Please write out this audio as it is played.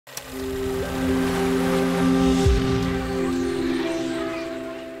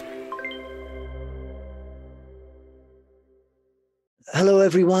Hello,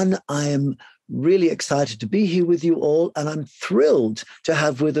 everyone. I am really excited to be here with you all, and I'm thrilled to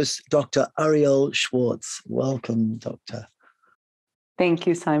have with us Dr. Ariel Schwartz. Welcome, Doctor. Thank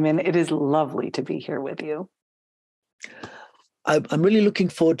you, Simon. It is lovely to be here with you. I'm really looking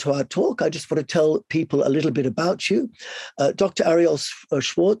forward to our talk. I just want to tell people a little bit about you. Dr. Ariel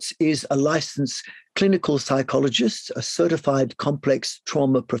Schwartz is a licensed clinical psychologist, a certified complex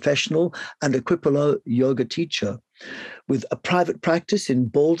trauma professional, and a Kripalu yoga teacher with a private practice in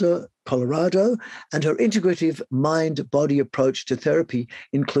Boulder, Colorado, and her integrative mind-body approach to therapy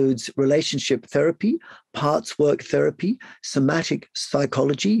includes relationship therapy, parts work therapy, somatic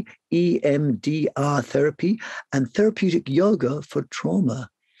psychology, EMDR therapy, and therapeutic yoga for trauma.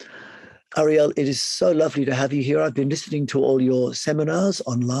 Ariel, it is so lovely to have you here. I've been listening to all your seminars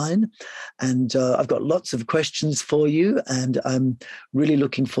online, and I've got lots of questions for you, and I'm really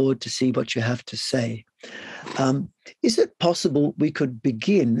looking forward to see what you have to say. Is it possible we could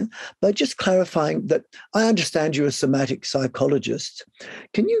begin by just clarifying that I understand you're a somatic psychologist?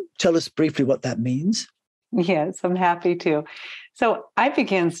 Can you tell us briefly what that means? Yes, I'm happy to. So I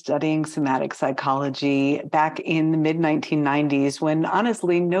began studying somatic psychology back in the mid-1990s when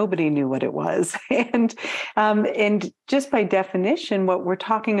honestly nobody knew what it was. And just by definition, what we're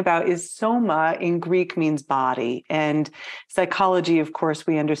talking about is soma in Greek means body. And psychology, of course,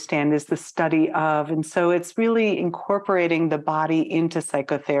 we understand is the study of. And so it's really incorporating the body into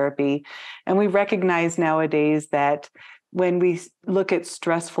psychotherapy. And we recognize nowadays that when we look at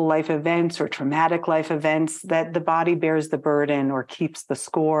stressful life events or traumatic life events, that the body bears the burden or keeps the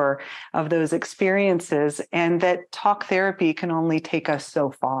score of those experiences, and that talk therapy can only take us so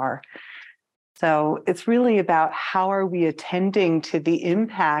far. So it's really about how are we attending to the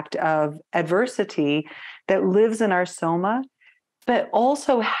impact of adversity that lives in our soma, but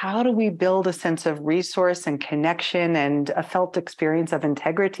also how do we build a sense of resource and connection and a felt experience of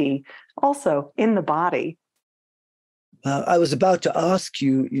integrity also in the body. I was about to ask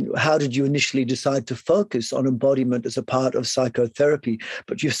you, how did you initially decide to focus on embodiment as a part of psychotherapy?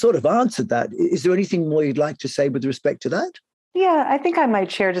 But you've sort of answered that. Is there anything more you'd like to say with respect to that? Yeah, I think I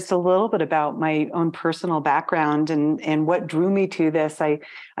might share just a little bit about my own personal background and what drew me to this. I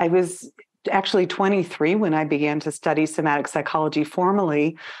was actually 23 when I began to study somatic psychology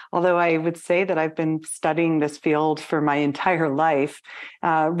formally, although I would say that I've been studying this field for my entire life,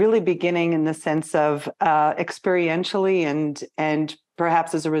 really beginning in the sense of experientially and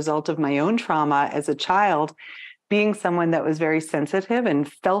perhaps as a result of my own trauma as a child, being someone that was very sensitive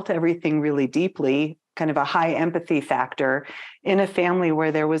and felt everything really deeply, kind of a high empathy factor in a family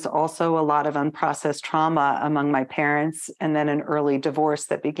where there was also a lot of unprocessed trauma among my parents, and then an early divorce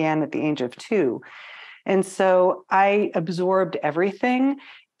that began at the age of 2. And so I absorbed everything,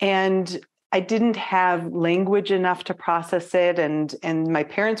 and I didn't have language enough to process it. And my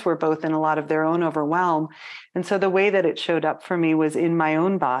parents were both in a lot of their own overwhelm. And so the way that it showed up for me was in my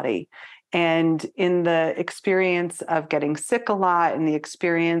own body. And in the experience of getting sick a lot, and the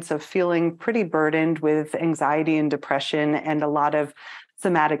experience of feeling pretty burdened with anxiety and depression and a lot of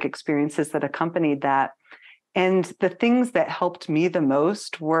somatic experiences that accompanied that. And the things that helped me the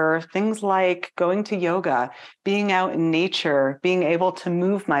most were things like going to yoga, being out in nature, being able to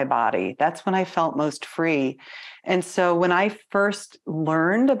move my body. That's when I felt most free. And so when I first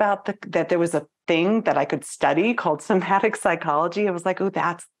learned about that there was a thing that I could study called somatic psychology, I was like, oh,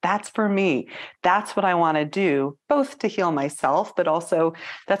 that's for me. That's what I want to do, both to heal myself, but also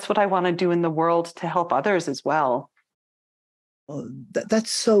that's what I want to do in the world to help others as well. Oh,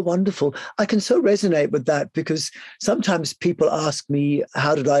 that's so wonderful. I can so resonate with that because sometimes people ask me,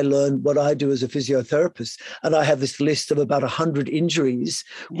 how did I learn what I do as a physiotherapist? And I have this list of about 100 injuries,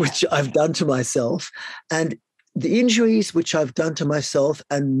 which I've done to myself. And the injuries which I've done to myself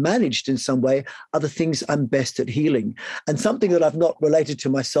and managed in some way are the things I'm best at healing. And something that I've not related to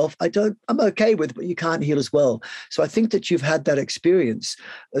myself, I'm okay with, but you can't heal as well. So I think that you've had that experience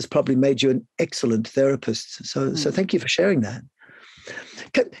has probably made you an excellent therapist. So thank you for sharing that.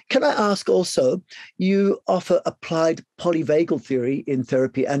 Can I ask also, you offer applied polyvagal theory in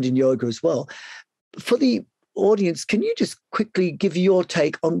therapy and in yoga as well. For the audience, can you just quickly give your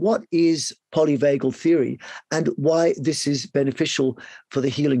take on what is polyvagal theory and why this is beneficial for the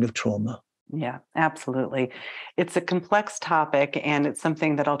healing of trauma? Yeah, absolutely. It's a complex topic, and it's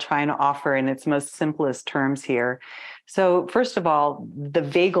something that I'll try and offer in its most simplest terms here. So first of all, the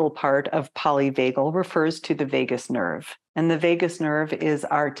vagal part of polyvagal refers to the vagus nerve. And the vagus nerve is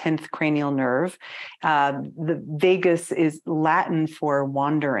our 10th cranial nerve. The vagus is Latin for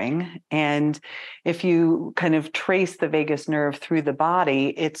wandering. And if you kind of trace the vagus nerve through the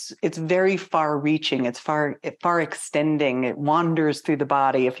body, it's very far reaching. It's far extending. It wanders through the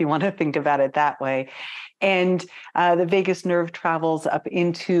body, if you want to think about it that way. And the vagus nerve travels up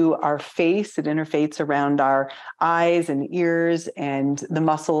into our face. It interfaces around our eyes and ears and the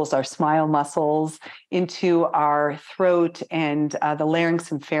muscles, our smile muscles, into our throat and the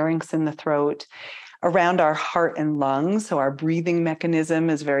larynx and pharynx in the throat, around our heart and lungs. So our breathing mechanism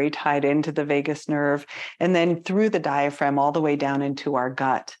is very tied into the vagus nerve, and then through the diaphragm all the way down into our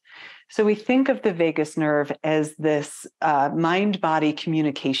gut. So we think of the vagus nerve as this mind-body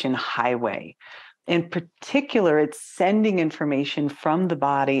communication highway. In particular, it's sending information from the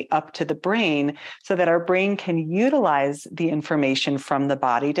body up to the brain so that our brain can utilize the information from the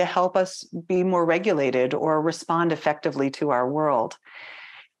body to help us be more regulated or respond effectively to our world.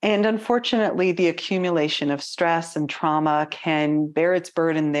 And unfortunately, the accumulation of stress and trauma can bear its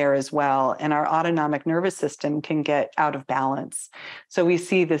burden there as well, and our autonomic nervous system can get out of balance. So we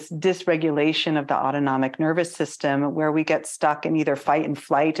see this dysregulation of the autonomic nervous system where we get stuck in either fight and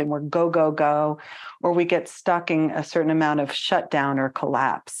flight and we're go, go, go, or we get stuck in a certain amount of shutdown or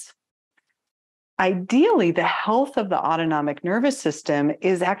collapse. Ideally, the health of the autonomic nervous system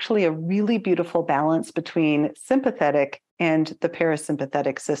is actually a really beautiful balance between sympathetic and the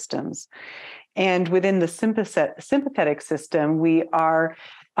parasympathetic systems. And within the sympathetic system, we are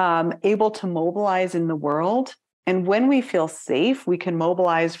able to mobilize in the world. And when we feel safe, we can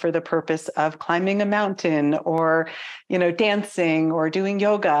mobilize for the purpose of climbing a mountain or, dancing or doing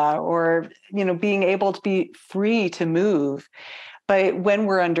yoga or, being able to be free to move. But when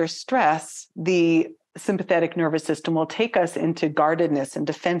we're under stress, the sympathetic nervous system will take us into guardedness and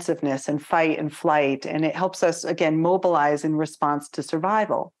defensiveness and fight and flight, and it helps us, again, mobilize in response to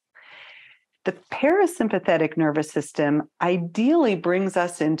survival. The parasympathetic nervous system ideally brings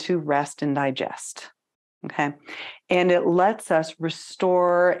us into rest and digest, okay? And it lets us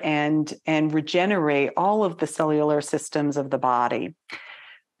restore and regenerate all of the cellular systems of the body.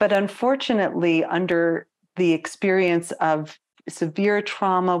 But unfortunately, under the experience of severe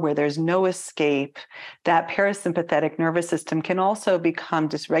trauma where there's no escape, that parasympathetic nervous system can also become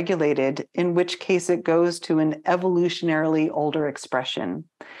dysregulated, in which case it goes to an evolutionarily older expression,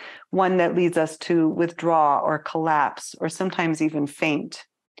 one that leads us to withdraw or collapse or sometimes even faint.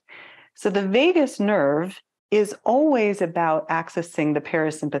 So the vagus nerve is always about accessing the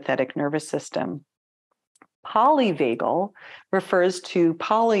parasympathetic nervous system. Polyvagal refers to,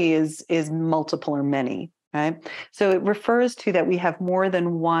 poly is multiple or many. Right? So it refers to that we have more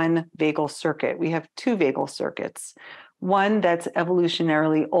than one vagal circuit. We have two vagal circuits, one that's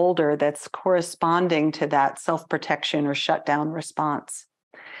evolutionarily older, that's corresponding to that self-protection or shutdown response.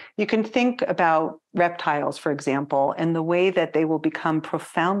 You can think about reptiles, for example, and the way that they will become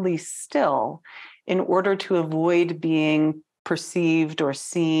profoundly still in order to avoid being perceived or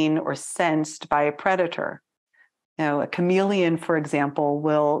seen or sensed by a predator. A chameleon, for example,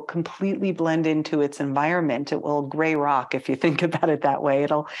 will completely blend into its environment. It will gray rock, if you think about it that way.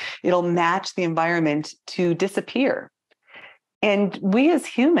 It'll match the environment to disappear. And we as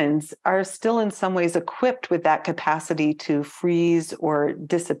humans are still in some ways equipped with that capacity to freeze or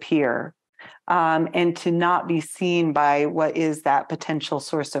disappear, and to not be seen by what is that potential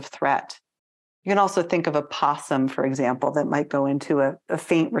source of threat. You can also think of a possum, for example, that might go into a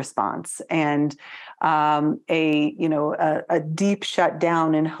faint response and a deep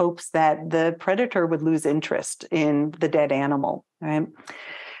shutdown in hopes that the predator would lose interest in the dead animal, right?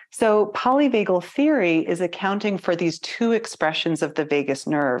 So polyvagal theory is accounting for these two expressions of the vagus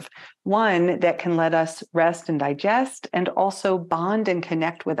nerve, one that can let us rest and digest and also bond and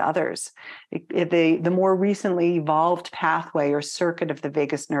connect with others. The more recently evolved pathway or circuit of the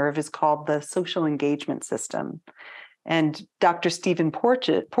vagus nerve is called the social engagement system. And Dr. Stephen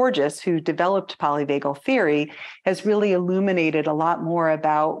Porges, who developed polyvagal theory, has really illuminated a lot more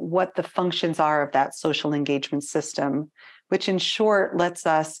about what the functions are of that social engagement system, which in short lets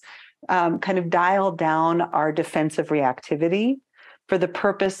us kind of dial down our defensive reactivity for the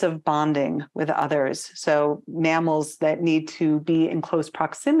purpose of bonding with others. So mammals that need to be in close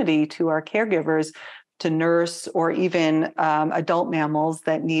proximity to our caregivers to nurse, or even adult mammals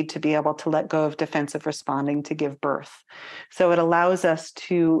that need to be able to let go of defensive responding to give birth. So it allows us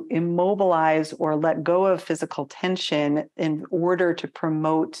to immobilize or let go of physical tension in order to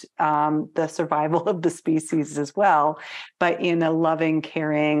promote the survival of the species as well, but in a loving,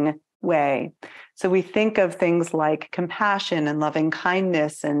 caring way. So we think of things like compassion and loving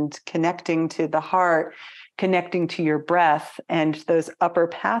kindness and connecting to the heart connecting to your breath and those upper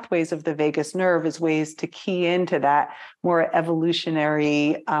pathways of the vagus nerve as ways to key into that more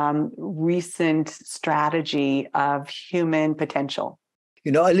evolutionary, recent strategy of human potential.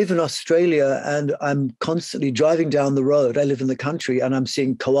 You know, I live in Australia and I'm constantly driving down the road. I live in the country and I'm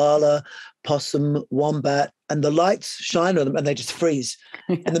seeing koala, possum, wombat, and the lights shine on them and they just freeze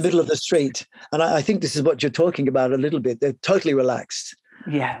in the middle of the street. And I think this is what you're talking about a little bit. They're totally relaxed.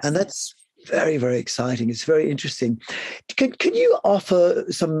 Yes. And that's very, very exciting. It's very interesting. Can you offer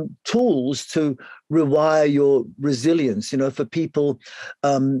some tools to rewire your resilience, you know, for people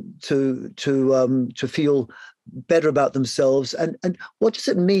to feel better about themselves, and what does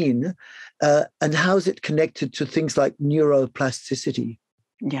it mean, and how is it connected to things like neuroplasticity?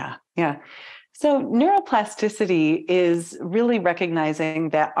 Yeah. So neuroplasticity is really recognizing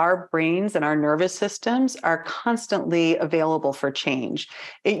that our brains and our nervous systems are constantly available for change.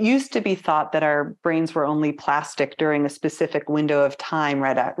 It used to be thought that our brains were only plastic during a specific window of time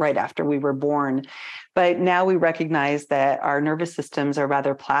right after we were born. But now we recognize that our nervous systems are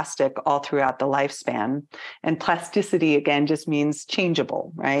rather plastic all throughout the lifespan. And plasticity, again, just means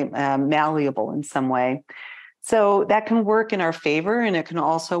changeable, right? Malleable in some way. So that can work in our favor, and it can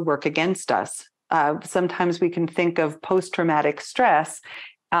also work against us. Sometimes we can think of post-traumatic stress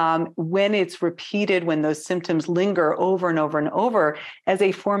when it's repeated, when those symptoms linger over and over and over, as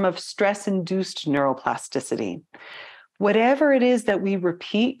a form of stress-induced neuroplasticity. Whatever it is that we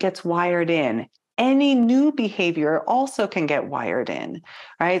repeat gets wired in. Any new behavior also can get wired in,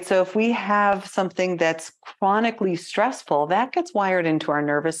 right? So if we have something that's chronically stressful, that gets wired into our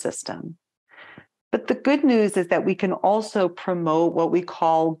nervous system. But the good news is that we can also promote what we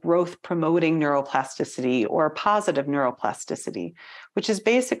call growth-promoting neuroplasticity or positive neuroplasticity, which is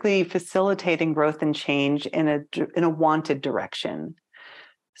basically facilitating growth and change in a wanted direction.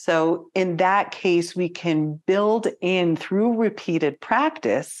 So in that case, we can build in, through repeated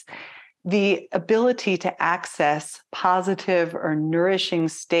practice, the ability to access positive or nourishing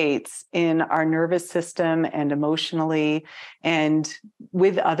states in our nervous system and emotionally and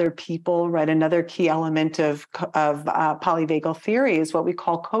with other people, right? Another key element of polyvagal theory is what we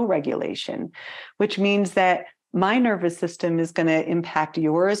call co-regulation, which means that my nervous system is going to impact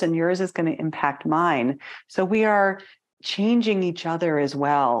yours and yours is going to impact mine. So we are changing each other as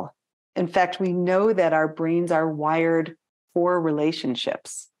well. In fact, we know that our brains are wired for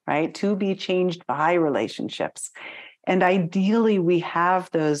relationships, right? To be changed by relationships. And ideally, we have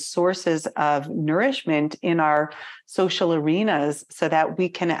those sources of nourishment in our social arenas so that we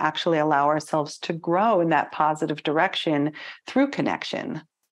can actually allow ourselves to grow in that positive direction through connection.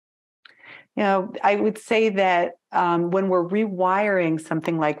 You know, I would say that when we're rewiring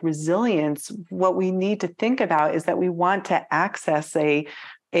something like resilience, what we need to think about is that we want to access a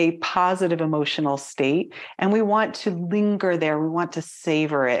positive emotional state, and we want to linger there. We want to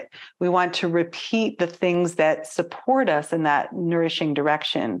savor it. We want to repeat the things that support us in that nourishing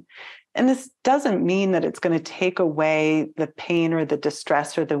direction. And this doesn't mean that it's going to take away the pain or the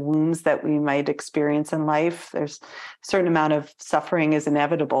distress or the wounds that we might experience in life. There's a certain amount of suffering is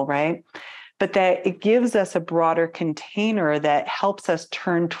inevitable, right? But that it gives us a broader container that helps us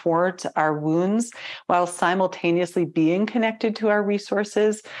turn towards our wounds while simultaneously being connected to our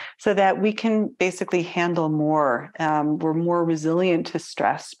resources so that we can basically handle more. We're more resilient to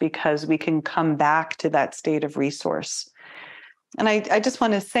stress because we can come back to that state of resource. And I just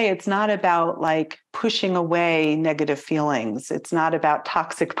want to say it's not about like pushing away negative feelings. It's not about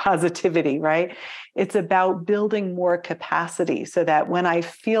toxic positivity, right? It's about building more capacity so that when I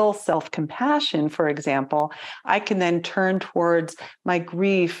feel self-compassion, for example, I can then turn towards my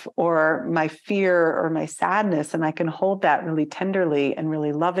grief or my fear or my sadness, and I can hold that really tenderly and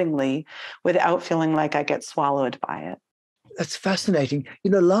really lovingly without feeling like I get swallowed by it. That's fascinating.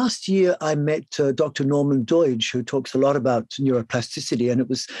 You know, last year I met Dr. Norman Doidge, who talks a lot about neuroplasticity, and it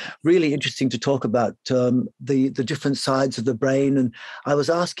was really interesting to talk about the different sides of the brain. And I was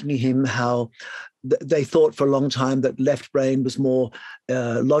asking him how they thought for a long time that left brain was more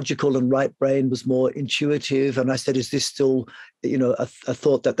logical and right brain was more intuitive. And I said, is this still, you know, a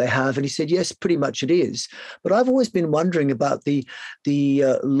thought that they have? And he said, yes, pretty much it is. But I've always been wondering about the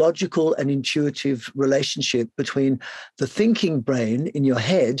logical and intuitive relationship between the thinking brain in your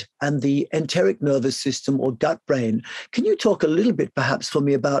head and the enteric nervous system or gut brain. Can you talk a little bit perhaps for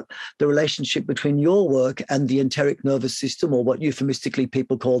me about the relationship between your work and the enteric nervous system, or what euphemistically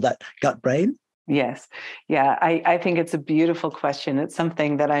people call that gut brain? Yes. Yeah, I think it's a beautiful question. It's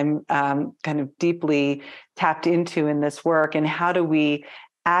something that I'm kind of deeply tapped into in this work. And how do we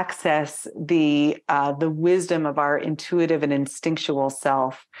access the wisdom of our intuitive and instinctual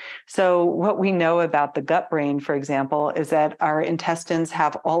self. So what we know about the gut brain, for example, is that our intestines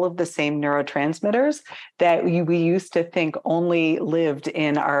have all of the same neurotransmitters that we used to think only lived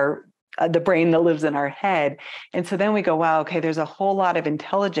in our the brain that lives in our head. And so then we go, wow, okay, there's a whole lot of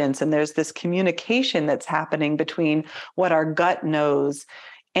intelligence, and there's this communication that's happening between what our gut knows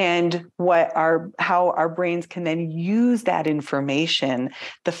and how our brains can then use that information,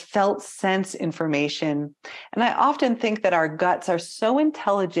 the felt sense information. And I often think that our guts are so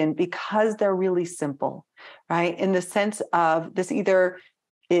intelligent because they're really simple, right? In the sense of this either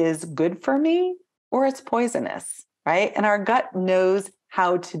is good for me or it's poisonous, right? And our gut knows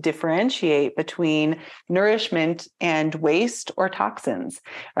how to differentiate between nourishment and waste or toxins,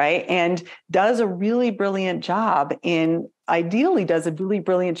 right? And does a really brilliant job in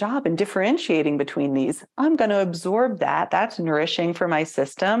differentiating between these. I'm going to absorb that. That's nourishing for my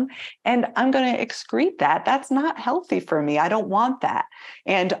system. And I'm going to excrete that. That's not healthy for me. I don't want that.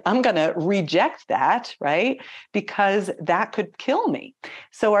 And I'm going to reject that, right? Because that could kill me.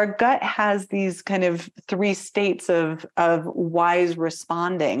 So our gut has these kind of three states of wise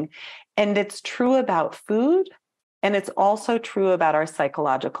responding. And it's true about food. And it's also true about our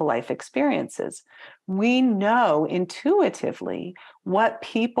psychological life experiences. We know intuitively what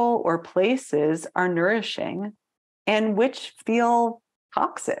people or places are nourishing and which feel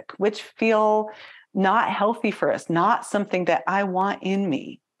toxic, which feel not healthy for us, not something that I want in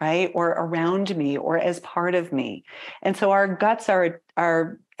me, right? Or around me or as part of me. And so our guts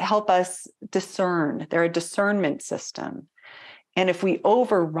are help us discern. They're a discernment system. And if we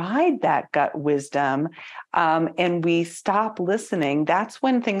override that gut wisdom and we stop listening, that's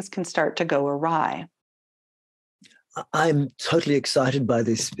when things can start to go awry. I'm totally excited by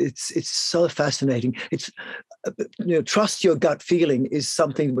this. It's so fascinating. It's trust your gut feeling is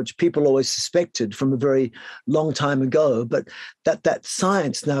something which people always suspected from a very long time ago, but that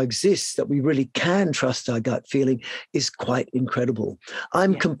science now exists that we really can trust our gut feeling is quite incredible.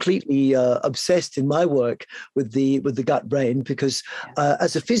 I'm completely obsessed in my work with the gut brain because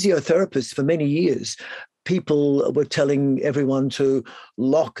as a physiotherapist for many years, people were telling everyone to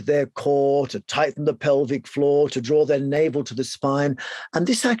lock their core, to tighten the pelvic floor, to draw their navel to the spine. And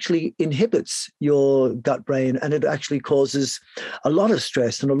this actually inhibits your gut brain, and it actually causes a lot of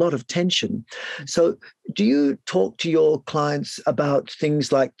stress and a lot of tension. So do you talk to your clients about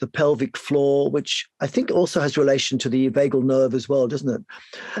things like the pelvic floor, which I think also has relation to the vagal nerve as well, doesn't it?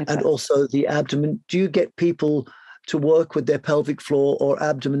 And also the abdomen. Do you get people to work with their pelvic floor or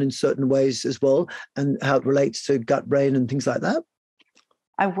abdomen in certain ways as well, and how it relates to gut brain and things like that?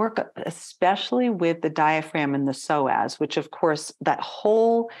 I work especially with the diaphragm and the psoas, which of course that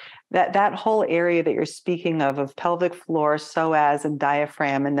whole area that you're speaking of pelvic floor, psoas, and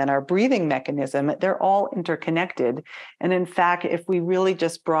diaphragm, and then our breathing mechanism, they're all interconnected. And in fact, if we really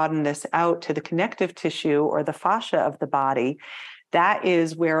just broaden this out to the connective tissue or the fascia of the body, that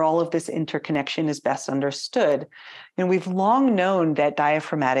is where all of this interconnection is best understood. And we've long known that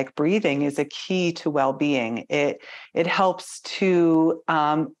diaphragmatic breathing is a key to well-being. It helps to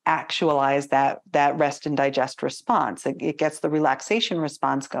actualize that rest and digest response. It gets the relaxation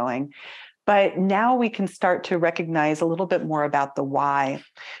response going. But now we can start to recognize a little bit more about the why,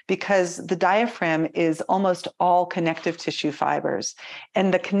 because the diaphragm is almost all connective tissue fibers.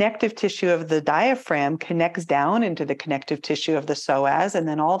 And the connective tissue of the diaphragm connects down into the connective tissue of the psoas, and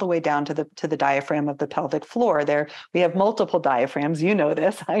then all the way down to the diaphragm of the pelvic floor. There, we have multiple diaphragms. You know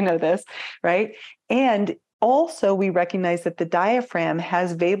this, I know this, right? And also, we recognize that the diaphragm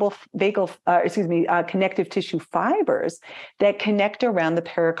has connective tissue fibers that connect around the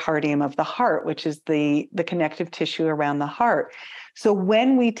pericardium of the heart, which is the connective tissue around the heart. So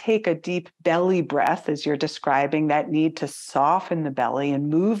when we take a deep belly breath, as you're describing, that need to soften the belly and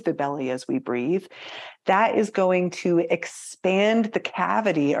move the belly as we breathe, that is going to expand the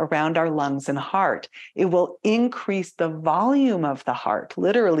cavity around our lungs and heart. It will increase the volume of the heart.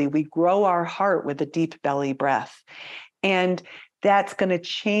 Literally, we grow our heart with a deep belly breath. And that's going to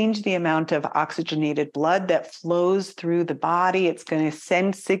change the amount of oxygenated blood that flows through the body. It's going to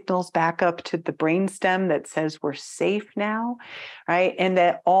send signals back up to the brainstem that says we're safe now, right? And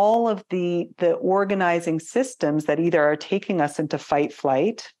that all of the organizing systems that either are taking us into fight,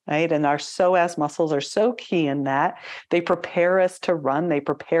 flight, right? And our psoas muscles are so key in that. They prepare us to run. They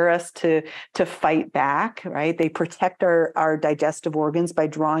prepare us to fight back, right? They protect our digestive organs by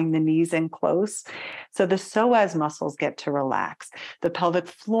drawing the knees in close. So the psoas muscles get to relax. The pelvic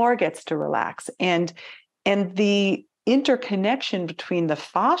floor gets to relax. And the interconnection between the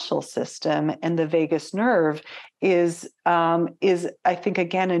fascial system and the vagus nerve is I think,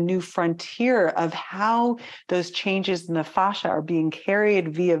 again, a new frontier of how those changes in the fascia are being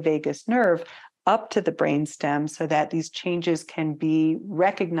carried via vagus nerve up to the brainstem so that these changes can be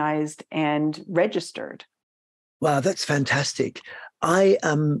recognized and registered. Wow, that's fantastic. I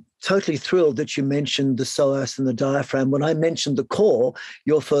am totally thrilled that you mentioned the psoas and the diaphragm. When I mentioned the core,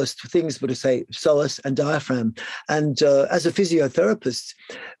 your first things were to say psoas and diaphragm. And as a physiotherapist,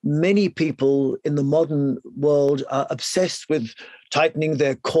 many people in the modern world are obsessed with tightening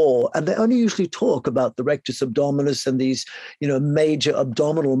their core, and they only usually talk about the rectus abdominis and these, major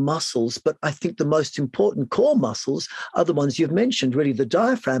abdominal muscles. But I think the most important core muscles are the ones you've mentioned, really the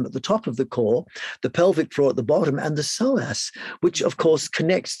diaphragm at the top of the core, the pelvic floor at the bottom, and the psoas, which of course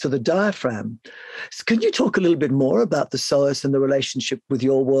connects to the diaphragm. So can you talk a little bit more about the psoas and the relationship with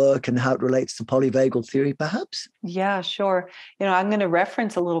your work and how it relates to polyvagal theory, perhaps? Yeah, sure. I'm going to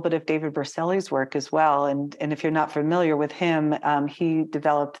reference a little bit of David Berceli's work as well. And if you're not familiar with him, he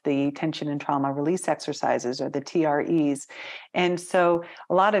developed the tension and trauma release exercises, or the TREs. And so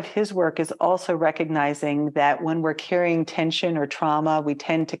a lot of his work is also recognizing that when we're carrying tension or trauma, we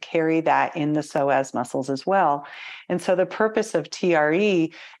tend to carry that in the psoas muscles as well. And so the purpose of TRE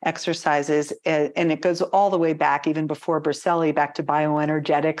exercises, and it goes all the way back, even before Berceli, back to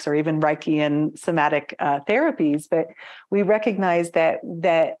bioenergetics or even Reiki and somatic therapies, but we recognize that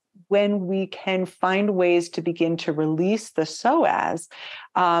when we can find ways to begin to release the psoas,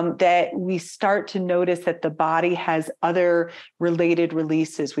 that we start to notice that the body has other related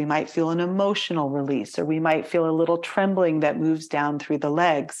releases. We might feel an emotional release, or we might feel a little trembling that moves down through the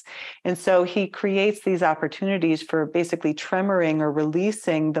legs. And so he creates these opportunities for basically tremoring or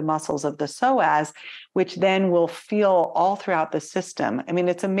releasing the muscles of the psoas, which then will feel all throughout the system. I mean,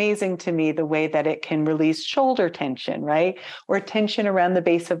 it's amazing to me the way that it can release shoulder tension, right? Or tension around the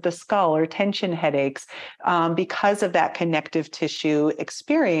base of the skull, or tension headaches, because of that connective tissue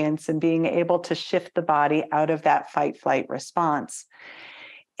experience and being able to shift the body out of that fight-flight response.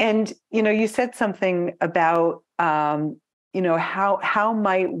 And, you said something about, how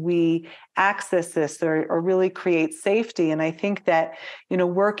might we access this or really create safety? And I think that,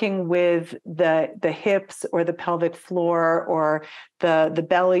 working with the hips or the pelvic floor or the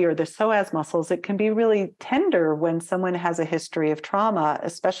belly or the psoas muscles, it can be really tender when someone has a history of trauma,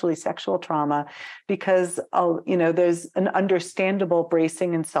 especially sexual trauma, because, there's an understandable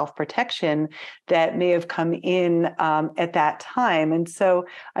bracing and self-protection that may have come in at that time. And so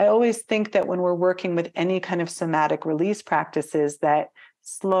I always think that when we're working with any kind of somatic release practices, that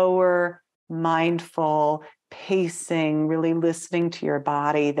slower, mindful pacing, really listening to your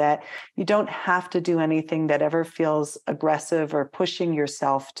body, that you don't have to do anything that ever feels aggressive or pushing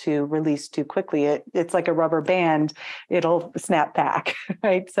yourself to release too quickly. It's like a rubber band, it'll snap back,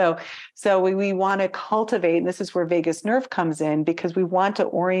 right? So we want to cultivate, and this is where vagus nerve comes in, because we want to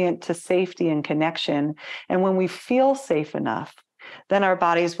orient to safety and connection. And when we feel safe enough, then our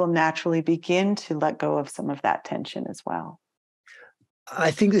bodies will naturally begin to let go of some of that tension as well. I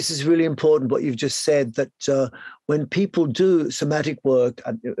think this is really important, what you've just said, that when people do somatic work,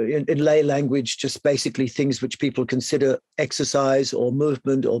 in lay language, just basically things which people consider exercise or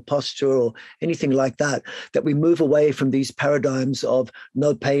movement or posture or anything like that, that we move away from these paradigms of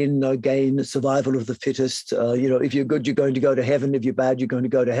no pain, no gain, survival of the fittest. If you're good, you're going to go to heaven. If you're bad, you're going to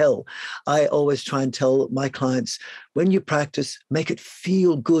go to hell. I always try and tell my clients, when you practice, make it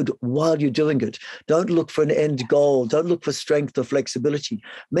feel good while you're doing it. Don't look for an end goal. Don't look for strength or flexibility.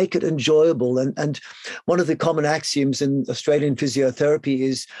 Make it enjoyable. And one of the common axioms in Australian physiotherapy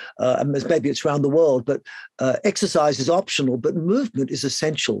is, maybe it's around the world, but exercise is optional, but movement is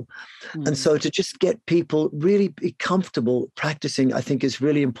essential. Mm. And so to just get people really be comfortable practicing, I think is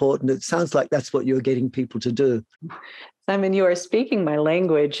really important. It sounds like that's what you're getting people to do. Simon, you are speaking my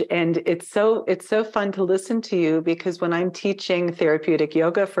language, and it's so fun to listen to you, because when I'm teaching therapeutic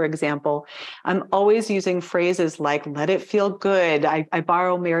yoga, for example, I'm always using phrases like, let it feel good. I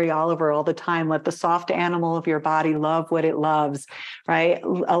borrow Mary Oliver all the time. Let the soft animal of your body love what it loves, right?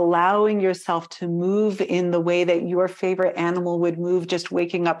 Allowing yourself to move in the way that your favorite animal would move just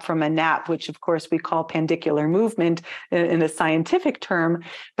waking up from a nap, which of course we call pandicular movement in a scientific term,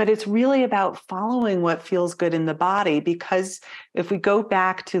 but it's really about following what feels good in the body. Because if we go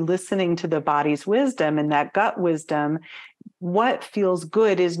back to listening to the body's wisdom and that gut wisdom, what feels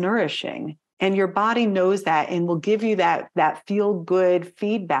good is nourishing. And your body knows that and will give you that feel good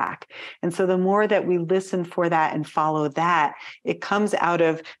feedback. And so the more that we listen for that and follow that, it comes out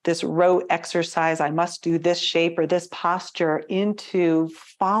of this rote exercise, I must do this shape or this posture, into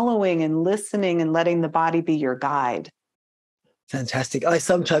following and listening and letting the body be your guide. Fantastic. I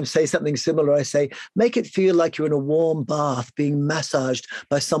sometimes say something similar. I say, make it feel like you're in a warm bath being massaged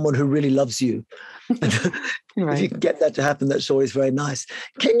by someone who really loves you. Right. If you can get that to happen, that's always very nice.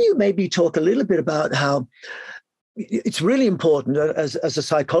 Can you maybe talk a little bit about how it's really important as a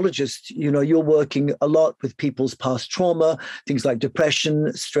psychologist, you're working a lot with people's past trauma, things like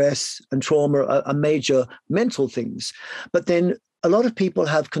depression, stress, and trauma are major mental things. But then a lot of people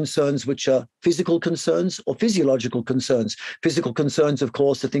have concerns which are physical concerns or physiological concerns. Physical concerns, of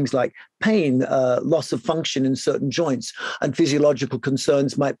course, are things like pain, loss of function in certain joints. And physiological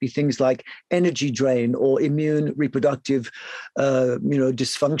concerns might be things like energy drain or immune reproductive,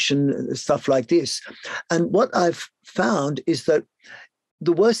 dysfunction, stuff like this. And what I've found is that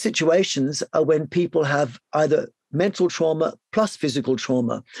the worst situations are when people have either mental trauma plus physical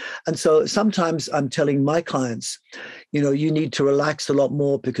trauma. And so sometimes I'm telling my clients, you need to relax a lot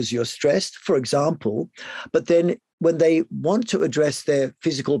more because you're stressed, for example. But then when they want to address their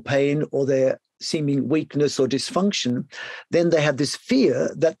physical pain or their seeming weakness or dysfunction, then they have this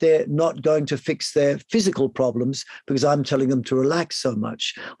fear that they're not going to fix their physical problems because I'm telling them to relax so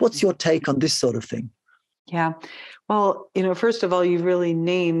much. What's your take on this sort of thing? Yeah. Well, first of all, you really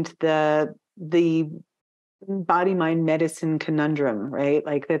named the body, mind, medicine conundrum, right?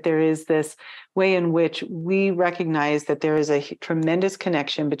 Like that there is this way in which we recognize that there is a tremendous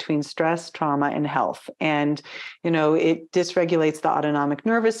connection between stress, trauma, and health. And, it dysregulates the autonomic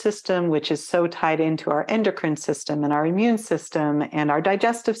nervous system, which is so tied into our endocrine system and our immune system and our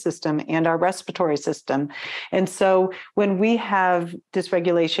digestive system and our respiratory system. And so when we have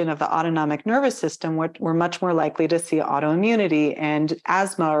dysregulation of the autonomic nervous system, we're much more likely to see autoimmunity and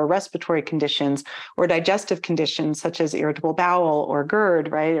asthma or respiratory conditions or digestive conditions such as irritable bowel or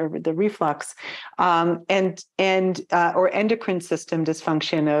GERD, right, or the reflux, or endocrine system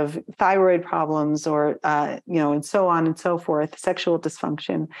dysfunction of thyroid problems, or and so on and so forth, sexual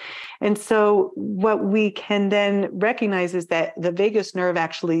dysfunction. And so what we can then recognize is that the vagus nerve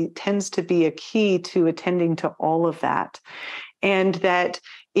actually tends to be a key to attending to all of that, and that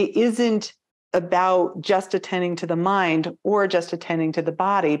it isn't about just attending to the mind or just attending to the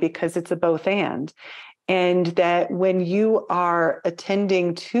body, because it's a both and that when you are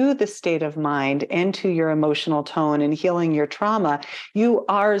attending to the state of mind and to your emotional tone and healing your trauma, you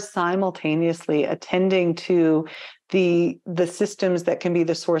are simultaneously attending to the systems that can be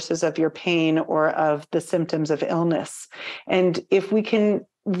the sources of your pain or of the symptoms of illness. And if we can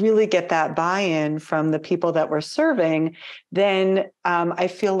really get that buy-in from the people that we're serving, then I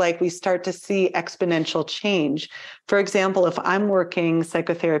feel like we start to see exponential change. For example, if I'm working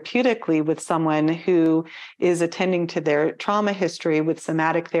psychotherapeutically with someone who is attending to their trauma history with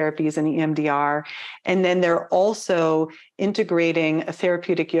somatic therapies and EMDR, and then they're also integrating a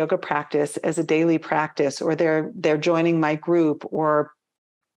therapeutic yoga practice as a daily practice, or they're joining my group, or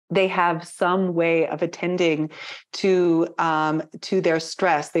they have some way of attending to their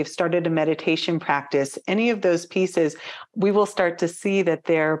stress. They've started a meditation practice. Any of those pieces, we will start to see that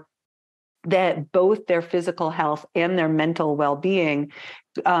both their physical health and their mental well-being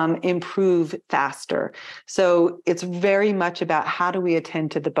improve faster. So it's very much about how do we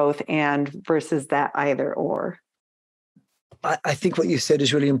attend to the both and versus that either or. I think what you said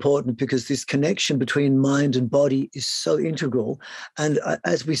is really important, because this connection between mind and body is so integral. And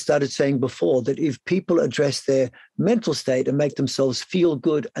as we started saying before, that if people address their mental state and make themselves feel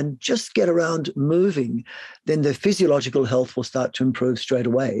good and just get around moving, then their physiological health will start to improve straight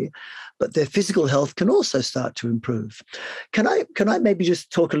away. But their physical health can also start to improve. Can I maybe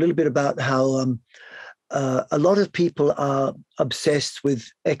just talk a little bit about how a lot of people are obsessed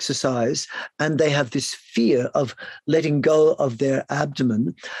with exercise, and they have this fear of letting go of their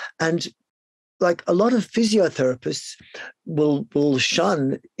abdomen. And like a lot of physiotherapists will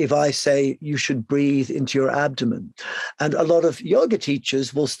shun if I say you should breathe into your abdomen. And a lot of yoga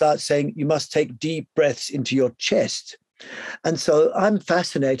teachers will start saying you must take deep breaths into your chest. And so I'm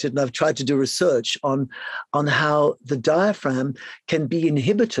fascinated, and I've tried to do research on how the diaphragm can be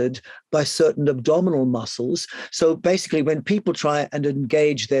inhibited by certain abdominal muscles. So basically, when people try and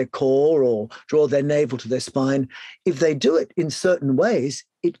engage their core or draw their navel to their spine, if they do it in certain ways,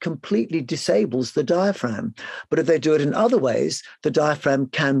 it completely disables the diaphragm. But if they do it in other ways, the diaphragm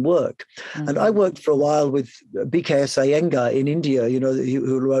can work. Mm-hmm. And I worked for a while with BKS Iyengar in India,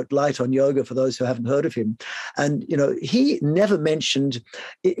 who wrote Light on Yoga, for those who haven't heard of him. And, he never mentioned,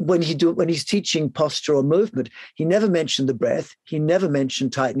 when he's teaching posture or movement, he never mentioned the breath. He never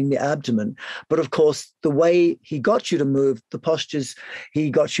mentioned tightening the abdomen. But of course, the way he got you to move, the postures he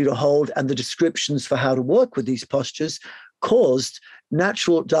got you to hold, and the descriptions for how to work with these postures caused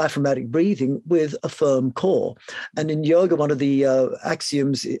natural diaphragmatic breathing with a firm core. And in yoga, one of the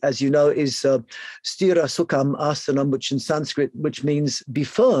axioms, as you know, is sthira sukham asanam, which in Sanskrit, which means be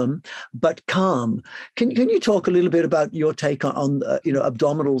firm but calm. Can you talk a little bit about your take on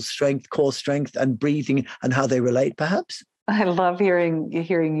abdominal strength, core strength, and breathing, and how they relate, perhaps? I love hearing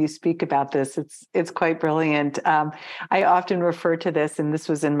you speak about this. It's quite brilliant. I often refer to this, and this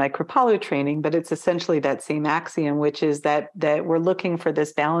was in my Kripalu training, but it's essentially that same axiom, which is that we're looking for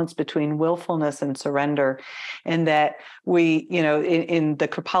this balance between willfulness and surrender, and that we, in the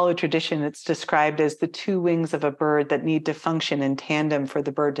Kripalu tradition, it's described as the two wings of a bird that need to function in tandem for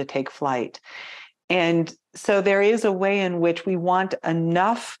the bird to take flight. And so there is a way in which we want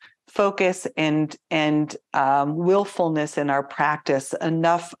enough focus and willfulness in our practice,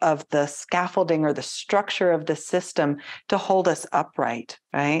 enough of the scaffolding or the structure of the system to hold us upright,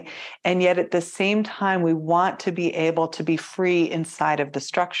 right? And yet at the same time, we want to be able to be free inside of the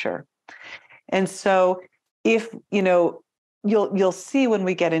structure. And so if, you'll see when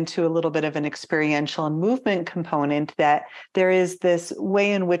we get into a little bit of an experiential and movement component that there is this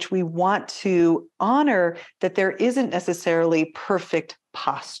way in which we want to honor that there isn't necessarily perfect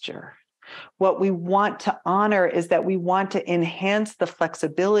posture. What we want to honor is that we want to enhance the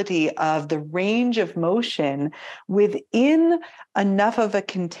flexibility of the range of motion within enough of a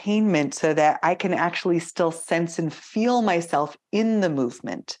containment so that I can actually still sense and feel myself in the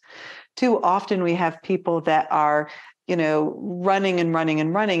movement. Too often we have people that are running and running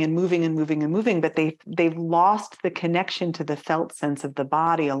and running and moving and moving and moving, but they've lost the connection to the felt sense of the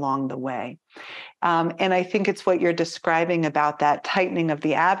body along the way. And I think it's what you're describing about that tightening of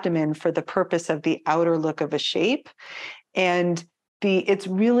the abdomen for the purpose of the outer look of a shape. And it's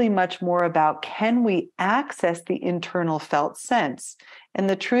really much more about, can we access the internal felt sense? And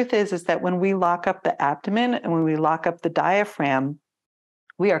the truth is that when we lock up the abdomen and when we lock up the diaphragm,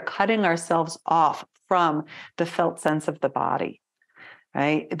 we are cutting ourselves off from the felt sense of the body,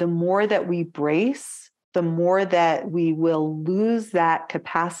 right? The more that we brace, the more that we will lose that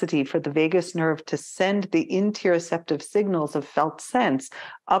capacity for the vagus nerve to send the interoceptive signals of felt sense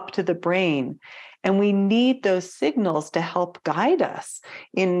up to the brain. And we need those signals to help guide us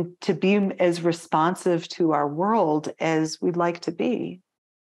to be as responsive to our world as we'd like to be.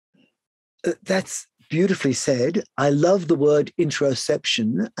 That's beautifully said. I love the word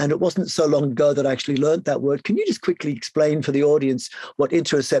interoception, and it wasn't so long ago that I actually learned that word. Can you just quickly explain for the audience what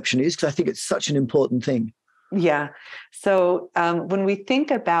interoception is? Because I think it's such an important thing. Yeah. So when we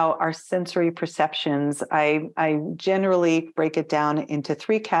think about our sensory perceptions, I generally break it down into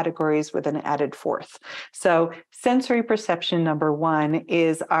three categories with an added fourth. So sensory perception, number one,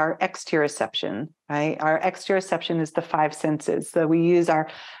 is our exteroception, right? Our exteroception is the five senses. So we use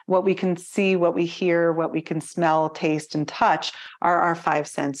what we can see, what we hear, what we can smell, taste, and touch are our five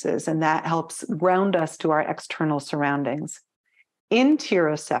senses. And that helps ground us to our external surroundings.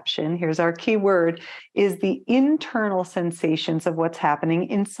 Interoception, here's our key word, is the internal sensations of what's happening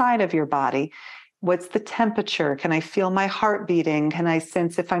inside of your body. What's the temperature? Can I feel my heart beating? Can I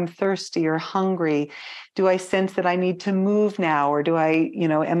sense if I'm thirsty or hungry? Do I sense that I need to move now? Or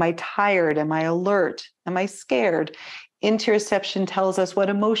am I tired? Am I alert? Am I scared? Interoception tells us what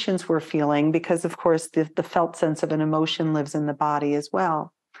emotions we're feeling because, of course, the felt sense of an emotion lives in the body as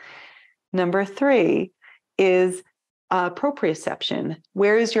well. Number three is proprioception.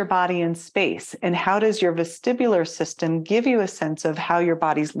 Where is your body in space? And how does your vestibular system give you a sense of how your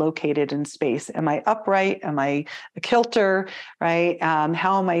body's located in space? Am I upright? Am I a kilter? Right?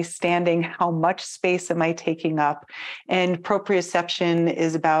 How am I standing? How much space am I taking up? And proprioception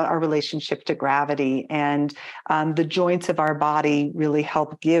is about our relationship to gravity, and the joints of our body really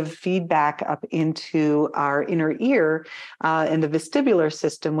help give feedback up into our inner ear and the vestibular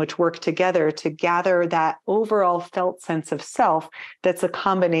system, which work together to gather that overall felt sense of self that's a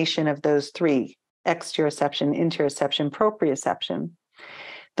combination of those three: exteroception, interoception, proprioception.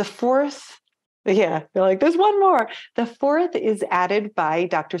 The fourth Yeah, you're like, there's one more. The fourth is added by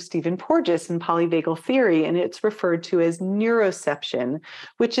Dr. Stephen Porges in polyvagal theory, and it's referred to as neuroception,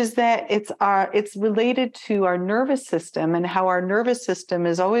 which is that it's related to our nervous system and how our nervous system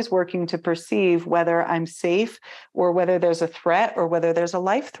is always working to perceive whether I'm safe or whether there's a threat or whether there's a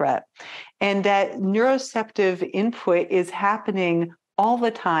life threat. And that neuroceptive input is happening all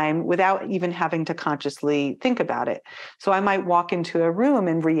the time without even having to consciously think about it. So I might walk into a room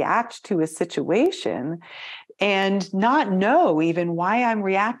and react to a situation and not know even why I'm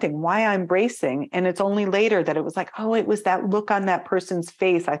reacting, why I'm bracing. And it's only later that it was like, oh, it was that look on that person's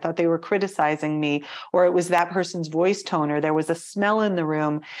face. I thought they were criticizing me, or it was that person's voice tone, or there was a smell in the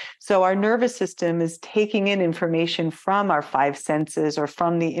room. So our nervous system is taking in information from our five senses or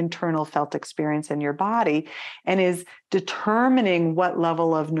from the internal felt experience in your body and is determining what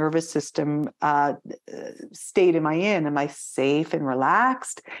level of nervous system state am I in? Am I safe and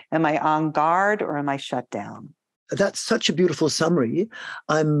relaxed? Am I on guard, or am I shut down? That's such a beautiful summary.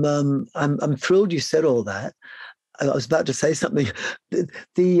 I'm thrilled you said all that. I was about to say something.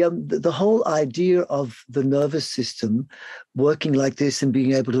 The whole idea of the nervous system working like this and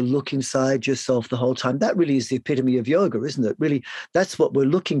being able to look inside yourself the whole time, that really is the epitome of yoga, isn't it? Really, that's what we're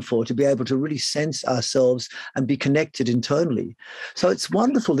looking for, to be able to really sense ourselves and be connected internally. So it's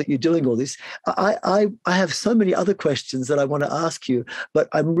wonderful that you're doing all this. I have so many other questions that I want to ask you, but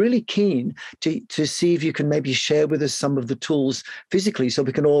I'm really keen to see if you can maybe share with us some of the tools physically so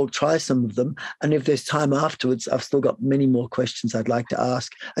we can all try some of them. And if there's time afterwards, I've still got many more questions I'd like to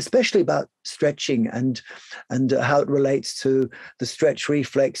ask, especially about stretching and how it relates to the stretch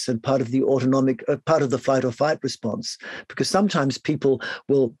reflex and part of the autonomic, part of the fight or fight response. Because sometimes people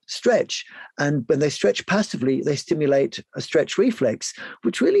will stretch, and when they stretch passively, they stimulate a stretch reflex,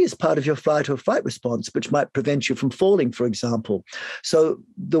 which really is part of your flight or fight response, which might prevent you from falling, for example. So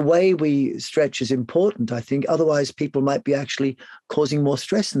the way we stretch is important, I think. Otherwise, people might be actually causing more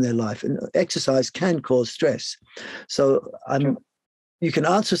stress in their life, and exercise can cause stress. So you can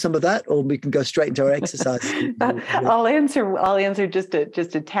answer some of that, or we can go straight into our exercise. I'll answer just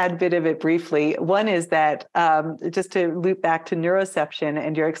a tad bit of it briefly. One is that just to loop back to neuroception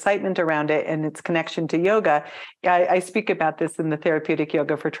and your excitement around it and its connection to yoga. I speak about this in the Therapeutic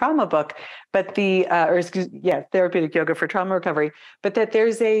Yoga for Trauma book, but Therapeutic Yoga for Trauma Recovery. But that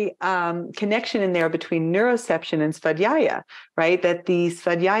there's a connection in there between neuroception and svadhyaya, right? That the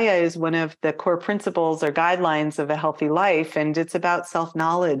svadhyaya is one of the core principles or guidelines of a healthy life, and it's about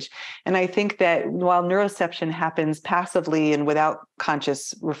self-knowledge. And I think that while neuroception happens passively and without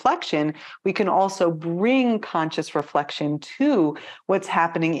conscious reflection, we can also bring conscious reflection to what's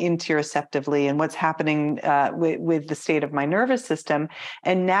happening interoceptively and what's happening with the state of my nervous system.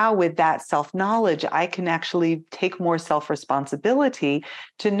 And now with that self-knowledge, I can actually take more self-responsibility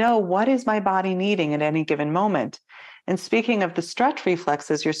to know what is my body needing at any given moment. And speaking of the stretch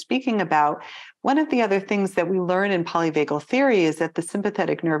reflexes you're speaking about, one of the other things that we learn in polyvagal theory is that the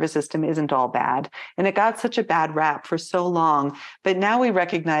sympathetic nervous system isn't all bad. And it got such a bad rap for so long. But now we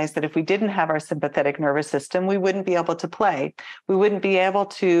recognize that if we didn't have our sympathetic nervous system, we wouldn't be able to play. We wouldn't be able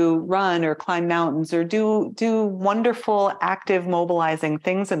to run or climb mountains or do wonderful, active, mobilizing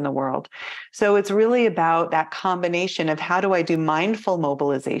things in the world. So it's really about that combination of how do I do mindful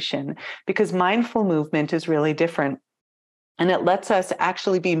mobilization? Because mindful movement is really different. And it lets us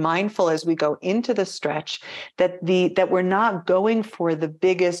actually be mindful as we go into the stretch that we're not going for the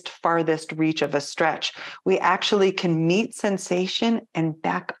biggest, farthest reach of a stretch. We actually can meet sensation and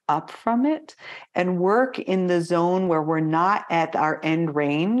back up from it and work in the zone where we're not at our end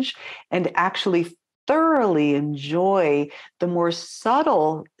range and actually thoroughly enjoy the more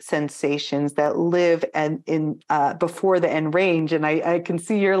subtle sensations that live in before the end range. And I can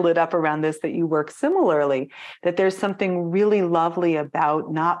see you're lit up around this, that you work similarly, that there's something really lovely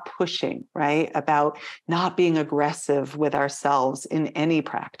about not pushing, right? About not being aggressive with ourselves in any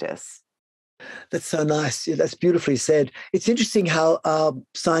practice. That's so nice. Yeah, that's beautifully said. It's interesting how our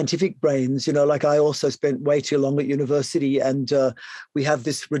scientific brains, like I also spent way too long at university, and we have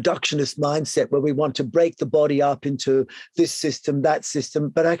this reductionist mindset where we want to break the body up into this system, that system,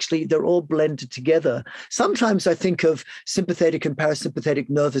 but actually they're all blended together. Sometimes I think of sympathetic and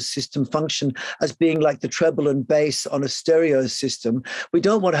parasympathetic nervous system function as being like the treble and bass on a stereo system. We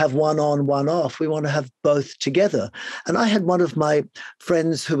don't want to have one on, one off. We want to have both together. And I had one of my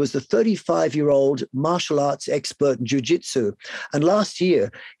friends who was a 35 25-year-old martial arts expert in jiu-jitsu. And last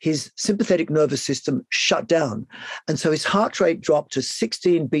year, his sympathetic nervous system shut down. And so his heart rate dropped to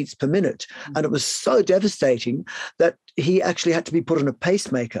 16 beats per minute. And it was so devastating that he actually had to be put on a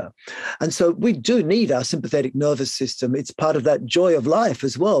pacemaker. And so we do need our sympathetic nervous system. It's part of that joy of life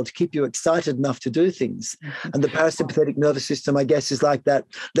as well, to keep you excited enough to do things. And the parasympathetic nervous system, I guess, is like that.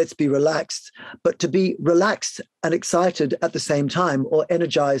 Let's be relaxed. But to be relaxed and excited at the same time, or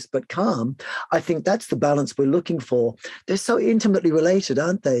energized but calm, I think that's the balance we're looking for. They're so intimately related,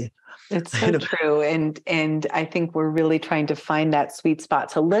 aren't they? It's so true. And I think we're really trying to find that sweet spot.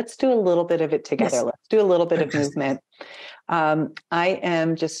 So let's do a little bit of it together. Yes. Let's do a little bit of movement. I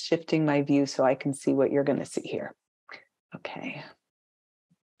am just shifting my view so I can see what you're going to see here. Okay,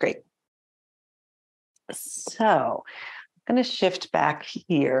 great. So I'm going to shift back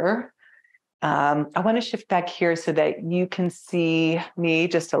here. I want to shift back here so that you can see me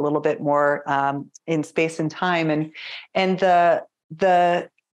just a little bit more in space and time. And the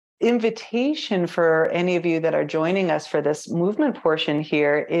invitation for any of you that are joining us for this movement portion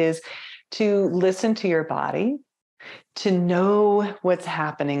here is to listen to your body, to know what's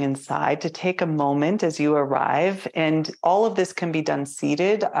happening inside, to take a moment as you arrive. And all of this can be done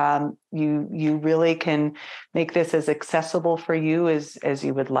seated. You really can make this as accessible for you as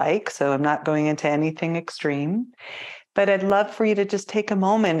you would like. So I'm not going into anything extreme, but I'd love for you to just take a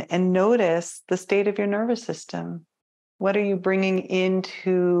moment and notice the state of your nervous system. What are you bringing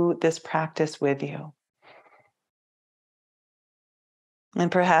into this practice with you? And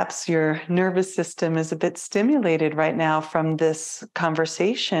perhaps your nervous system is a bit stimulated right now from this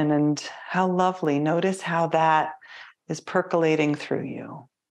conversation, and how lovely. Notice how that is percolating through you.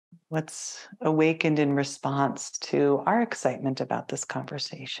 What's awakened in response to our excitement about this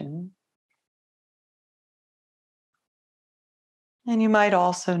conversation? And you might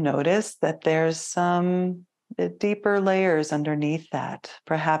also notice that there's some deeper layers underneath that,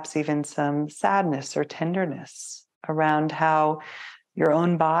 perhaps even some sadness or tenderness around how your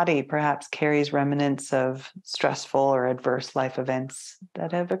own body perhaps carries remnants of stressful or adverse life events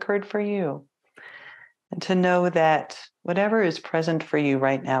that have occurred for you. And to know that whatever is present for you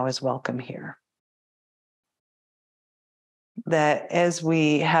right now is welcome here. That as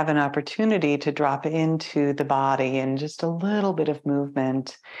we have an opportunity to drop into the body and just a little bit of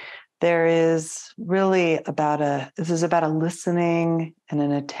movement, there is really this is about a listening and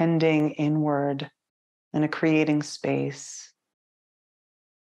an attending inward and a creating space.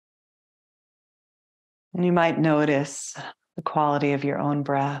 And you might notice the quality of your own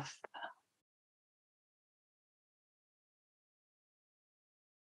breath.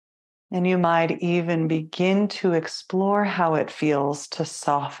 And you might even begin to explore how it feels to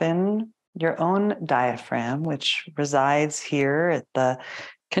soften your own diaphragm, which resides here at the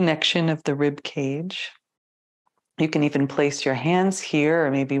connection of the rib cage. You can even place your hands here,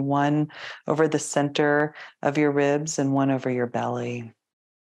 or maybe one over the center of your ribs and one over your belly.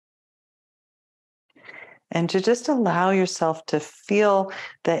 And to just allow yourself to feel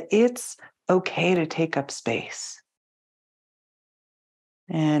that it's okay to take up space.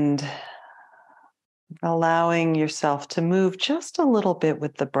 And allowing yourself to move just a little bit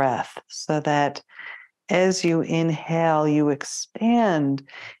with the breath, so that as you inhale, you expand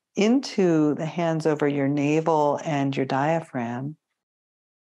into the hands over your navel and your diaphragm.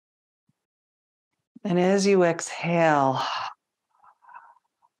 And as you exhale,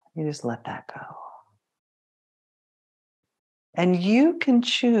 you just let that go. And you can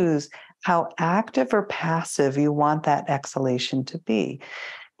choose how active or passive you want that exhalation to be.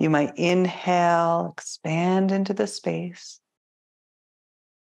 You might inhale, expand into the space,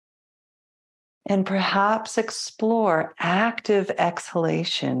 and perhaps explore active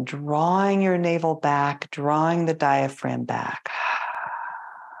exhalation, drawing your navel back, drawing the diaphragm back.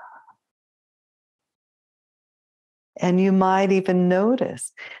 And you might even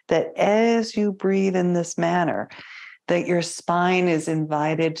notice that as you breathe in this manner, that your spine is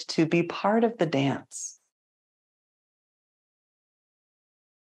invited to be part of the dance.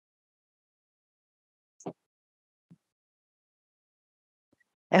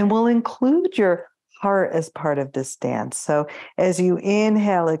 And we'll include your heart as part of this dance. So as you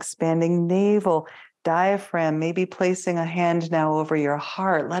inhale, expanding navel, diaphragm, maybe placing a hand now over your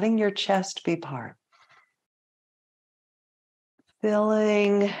heart, letting your chest be part.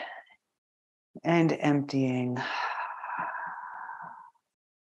 Filling and emptying.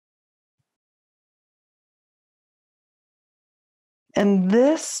 And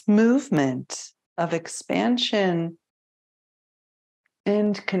this movement of expansion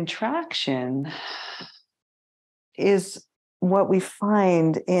and contraction is what we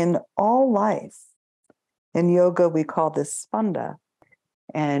find in all life, in yoga, we call this spanda.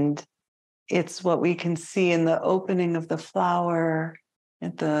 And it's what we can see in the opening of the flower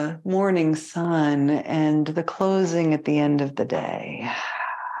at the morning sun and the closing at the end of the day.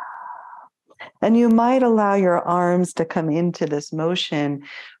 And you might allow your arms to come into this motion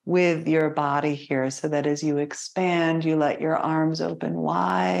with your body here, so that as you expand, you let your arms open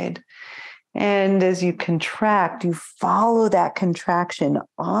wide. And as you contract, you follow that contraction,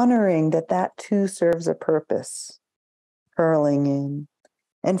 honoring that that too serves a purpose, curling in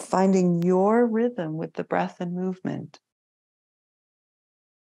and finding your rhythm with the breath and movement.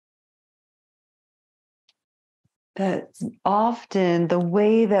 That often the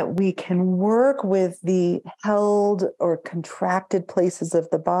way that we can work with the held or contracted places of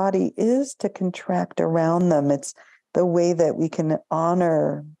the body is to contract around them. It's the way that we can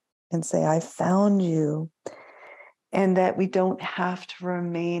honor and say, I found you. And that we don't have to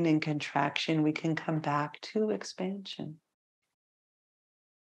remain in contraction. We can come back to expansion.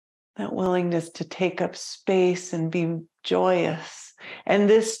 That willingness to take up space and be joyous. And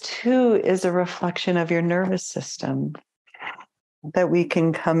this too is a reflection of your nervous system, that we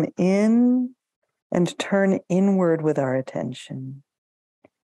can come in and turn inward with our attention.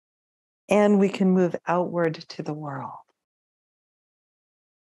 And we can move outward to the world.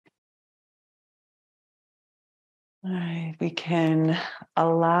 All right, we can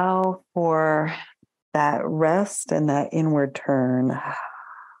allow for that rest and that inward turn.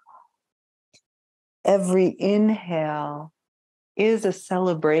 Every inhale is a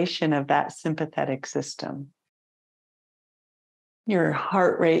celebration of that sympathetic system. Your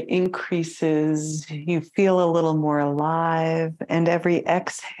heart rate increases, you feel a little more alive, and every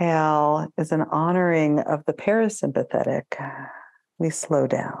exhale is an honoring of the parasympathetic. We slow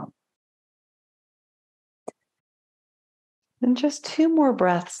down. And just 2 more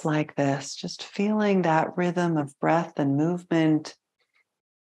breaths like this, just feeling that rhythm of breath and movement.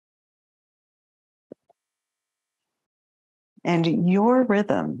 And your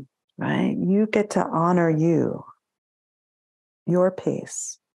rhythm, right? You get to honor you, your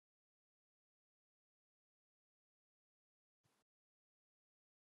pace.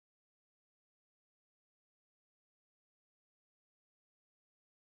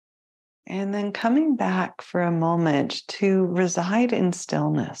 And then coming back for a moment to reside in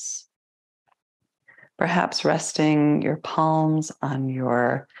stillness. Perhaps resting your palms on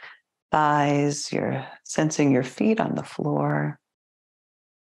your thighs, you're sensing your feet on the floor.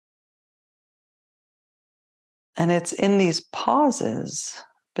 And it's in these pauses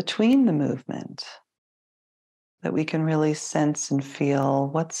between the movement that we can really sense and feel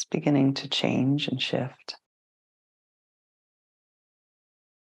what's beginning to change and shift.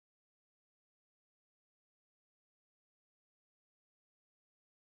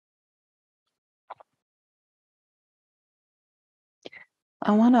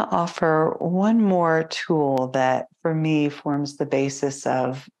 I want to offer one more tool that for me forms the basis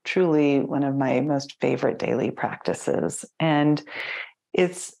of truly one of my most favorite daily practices. And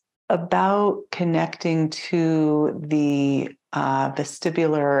it's about connecting to the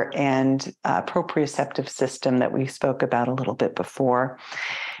vestibular and proprioceptive system that we spoke about a little bit before.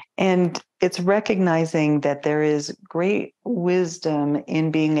 And it's recognizing that there is great wisdom in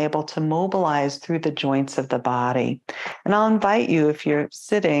being able to mobilize through the joints of the body. And I'll invite you, if you're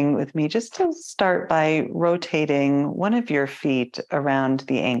sitting with me, just to start by rotating one of your feet around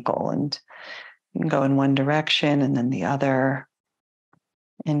the ankle. And you can go in one direction and then the other.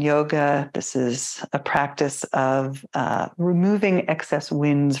 In yoga, this is a practice of removing excess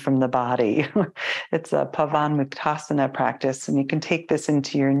winds from the body. It's a Pavanmuktasana practice, and you can take this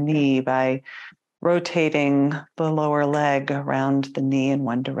into your knee by rotating the lower leg around the knee in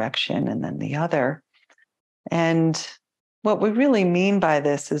one direction and then the other. And what we really mean by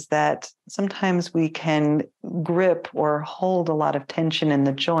this is that sometimes we can grip or hold a lot of tension in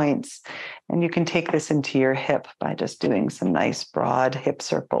the joints, and you can take this into your hip by just doing some nice broad hip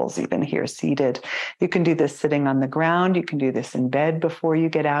circles, even here seated. You can do this sitting on the ground. You can do this in bed before you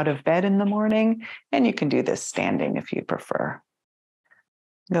get out of bed in the morning, and you can do this standing if you prefer.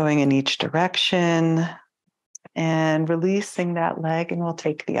 Going in each direction and releasing that leg, and we'll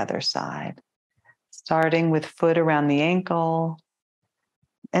take the other side. Starting with foot around the ankle.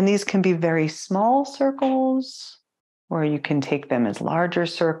 And these can be very small circles, or you can take them as larger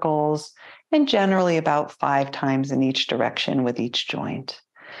circles, and generally about 5 times in each direction with each joint.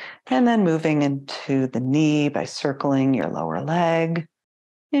 And then moving into the knee by circling your lower leg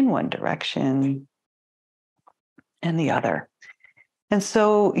in one direction and the other. And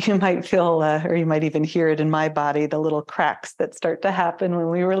so you might feel, or you might even hear it in my body, the little cracks that start to happen when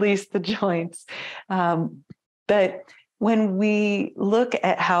we release the joints. But when we look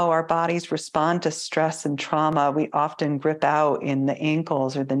at how our bodies respond to stress and trauma, we often grip out in the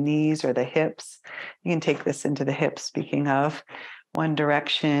ankles or the knees or the hips. You can take this into the hips, speaking of one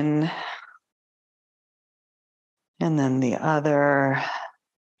direction, and then the other.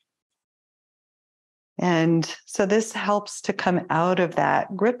 And so this helps to come out of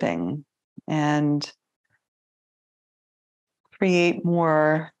that gripping and create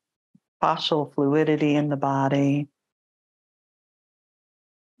more fascial fluidity in the body.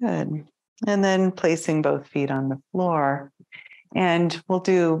 Good. And then placing both feet on the floor. And we'll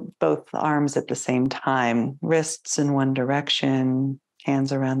do both arms at the same time, wrists in one direction,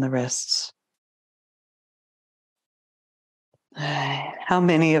 hands around the wrists. How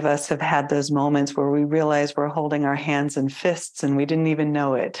many of us have had those moments where we realize we're holding our hands in fists and we didn't even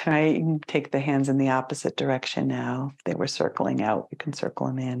know it, right? You can take the hands in the opposite direction now. If they were circling out, you can circle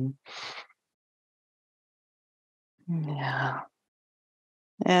them in. Yeah.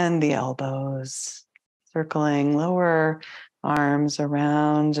 And the elbows, circling lower arms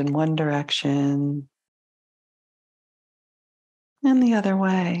around in one direction and the other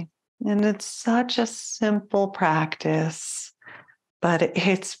way. And it's such a simple practice, but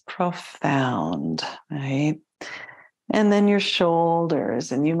it's profound, right? And then your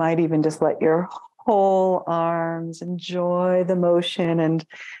shoulders, and you might even just let your whole arms enjoy the motion. And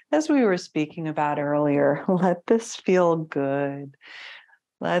as we were speaking about earlier, let this feel good.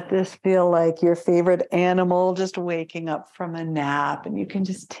 Let this feel like your favorite animal just waking up from a nap. And you can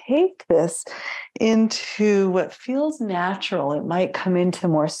just take this into what feels natural. It might come into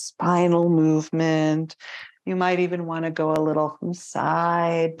more spinal movement. You might even want to go a little from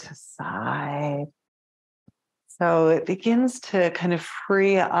side to side. So it begins to kind of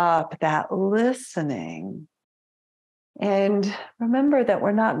free up that listening. And remember that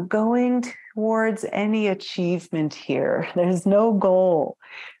we're not going towards any achievement here. There's no goal.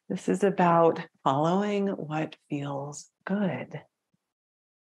 This is about following what feels good.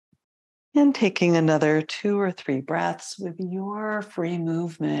 And taking another 2 or 3 breaths with your free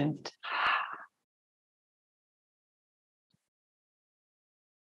movement.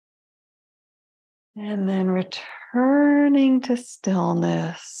 And then returning to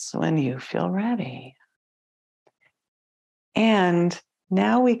stillness when you feel ready. And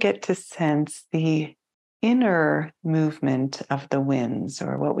now we get to sense the inner movement of the winds,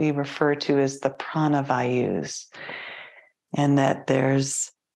 or what we refer to as the prana vayus, and that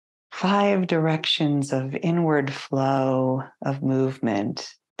there's 5 directions of inward flow of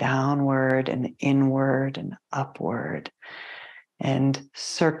movement, downward and inward and upward, and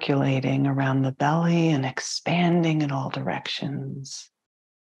circulating around the belly and expanding in all directions.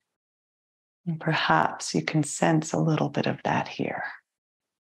 And perhaps you can sense a little bit of that here,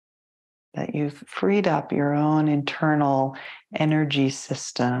 that you've freed up your own internal energy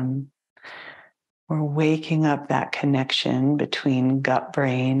system. We're waking up that connection between gut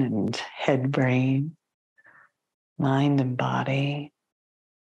brain and head brain, mind and body.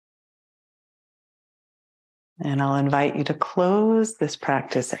 And I'll invite you to close this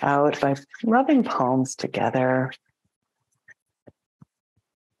practice out by rubbing palms together.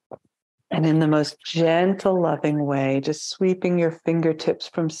 And in the most gentle, loving way, just sweeping your fingertips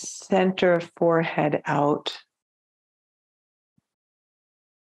from center forehead out.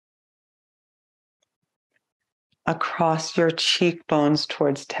 Across your cheekbones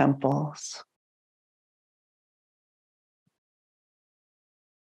towards temples.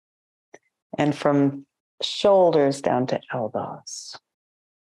 And from shoulders down to elbows.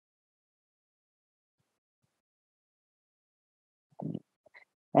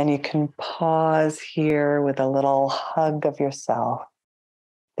 And you can pause here with a little hug of yourself,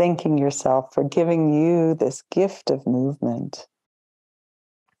 thanking yourself for giving you this gift of movement.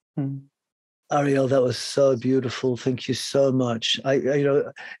 Ariel, that was so beautiful. Thank you so much.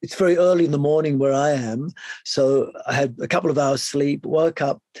 It's very early in the morning where I am. So I had a couple of hours sleep, woke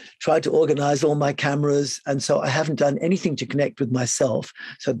up, tried to organize all my cameras. And so I haven't done anything to connect with myself.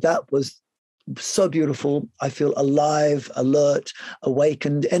 So that was so beautiful. I feel alive, alert,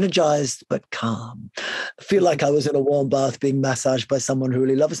 awakened, energized, but calm. I feel like I was in a warm bath being massaged by someone who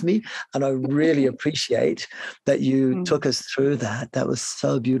really loves me. And I really appreciate that you took us through that. That was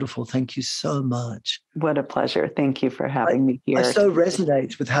so beautiful. Thank you so much. What a pleasure. Thank you for having me here. I so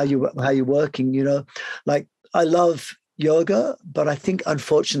resonate with how you're working, like I love yoga, but I think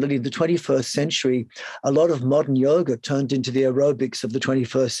unfortunately in the 21st century, a lot of modern yoga turned into the aerobics of the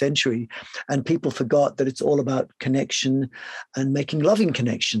 21st century, and people forgot that it's all about connection and making loving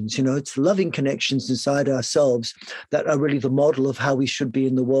connections. It's loving connections inside ourselves that are really the model of how we should be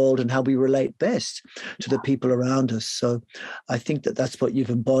in the world and how we relate best to the people around us. So I think that that's what you've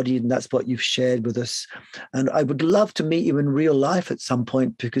embodied and that's what you've shared with us. And I would love to meet you in real life at some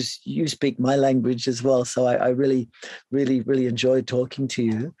point, because you speak my language as well. So I really enjoyed talking to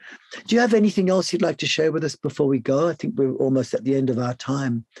you. Do you have anything else you'd like to share with us before we go? I think we're almost at the end of our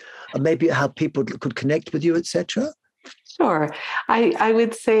time. Maybe how people could connect with you, etc. Sure. I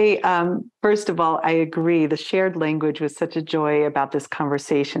would say, first of all, I agree. The shared language was such a joy about this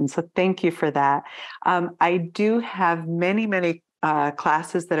conversation. So thank you for that. I do have many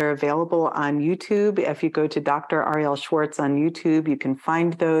classes that are available on YouTube. If you go to Dr. Ariel Schwartz on YouTube, you can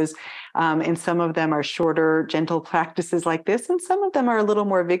find those. And some of them are shorter, gentle practices like this, and some of them are a little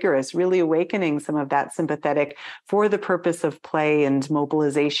more vigorous, really awakening some of that sympathetic for the purpose of play and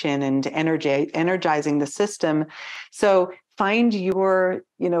mobilization and energizing the system. So find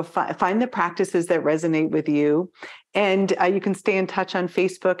find the practices that resonate with you. And you can stay in touch on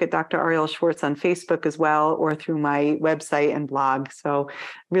Facebook at Dr. Ariel Schwartz on Facebook as well, or through my website and blog. So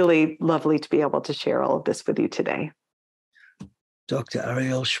really lovely to be able to share all of this with you today. Dr.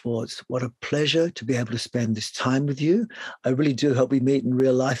 Ariel Schwartz, what a pleasure to be able to spend this time with you. I really do hope we meet in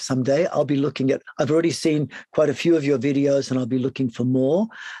real life someday. I've already seen quite a few of your videos, and I'll be looking for more.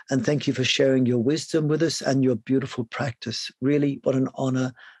 And thank you for sharing your wisdom with us and your beautiful practice. Really, what an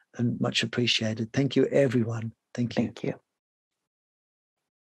honor and much appreciated. Thank you, everyone. Thank you. Thank you.